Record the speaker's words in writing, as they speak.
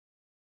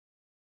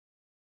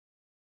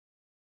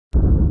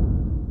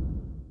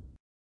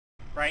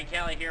Brian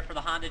Kelly here for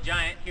the Honda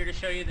Giant, here to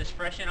show you this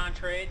fresh and on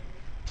trade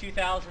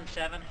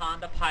 2007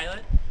 Honda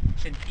Pilot.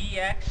 It's an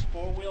EX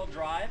 4-wheel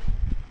drive.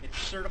 It's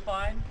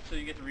certified, so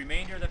you get the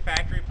remainder of the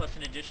factory plus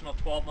an additional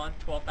 12-month,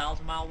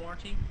 12,000 mile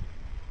warranty.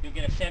 You'll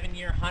get a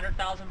 7-year,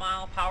 100,000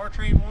 mile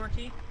powertrain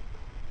warranty.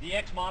 The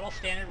EX model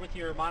standard with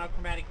your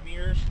monochromatic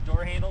mirrors,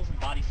 door handles, and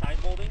body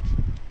side moldings.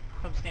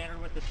 Comes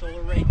standard with the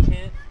solar ray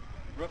tint,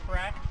 roof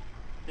rack.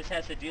 This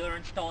has the dealer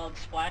installed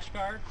splash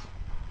guards,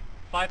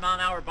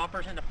 5-mile-an-hour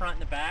bumpers in the front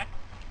and the back.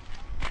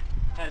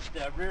 Has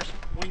the rear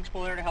wing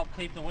spoiler to help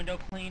keep the window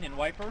clean and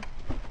wiper.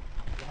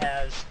 It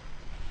has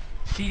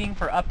seating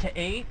for up to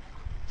 8,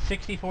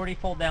 60/40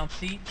 fold down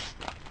seats,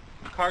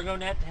 cargo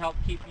net to help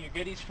keep your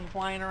goodies from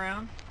flying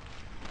around.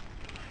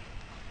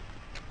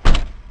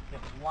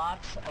 There's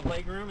lots of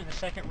legroom in the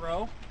second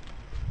row.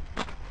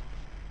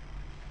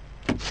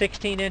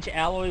 16-inch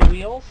alloy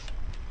wheels.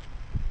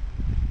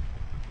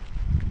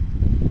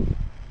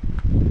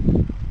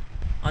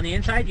 On the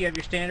inside you have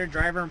your standard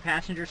driver and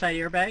passenger side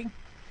airbag.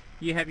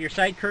 You have your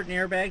side curtain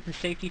airbags and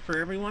safety for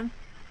everyone.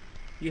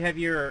 You have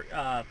your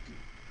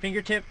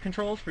fingertip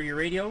controls for your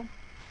radio,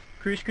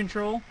 cruise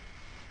control,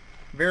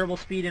 variable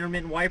speed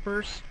intermittent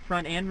wipers,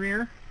 front and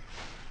rear.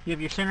 You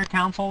have your center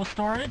console with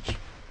storage.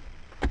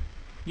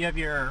 You have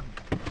your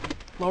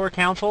lower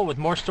console with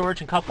more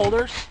storage and cup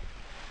holders.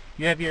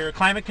 You have your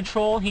climate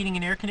control, heating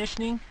and air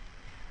conditioning,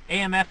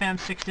 AM/FM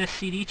 6-disc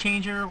CD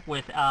changer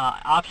with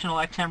optional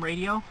XM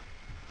radio,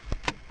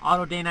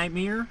 auto day-night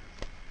mirror,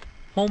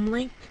 home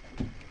link,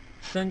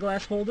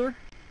 sunglass holder.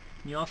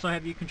 You also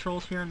have your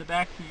controls here in the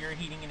back for your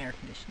heating and air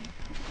conditioning.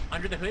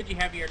 Under the hood you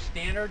have your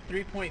standard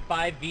 3.5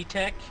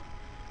 VTEC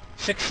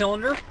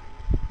 6-cylinder.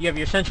 You have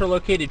your central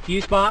located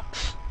fuse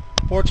box,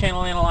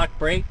 4-channel analog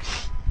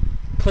brakes,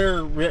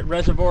 clear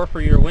reservoir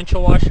for your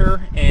windshield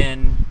washer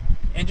and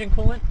engine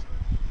coolant,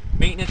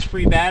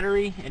 maintenance-free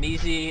battery, and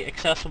easy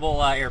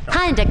accessible air filter.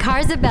 Honda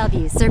Cars of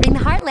Bellevue, serving the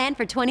heartland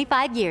for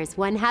 25 years,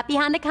 one happy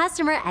Honda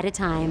customer at a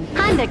time.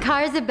 Honda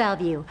Cars of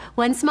Bellevue,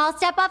 one small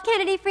step off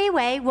Kennedy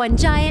Freeway, one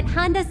giant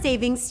Honda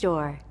savings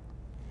store.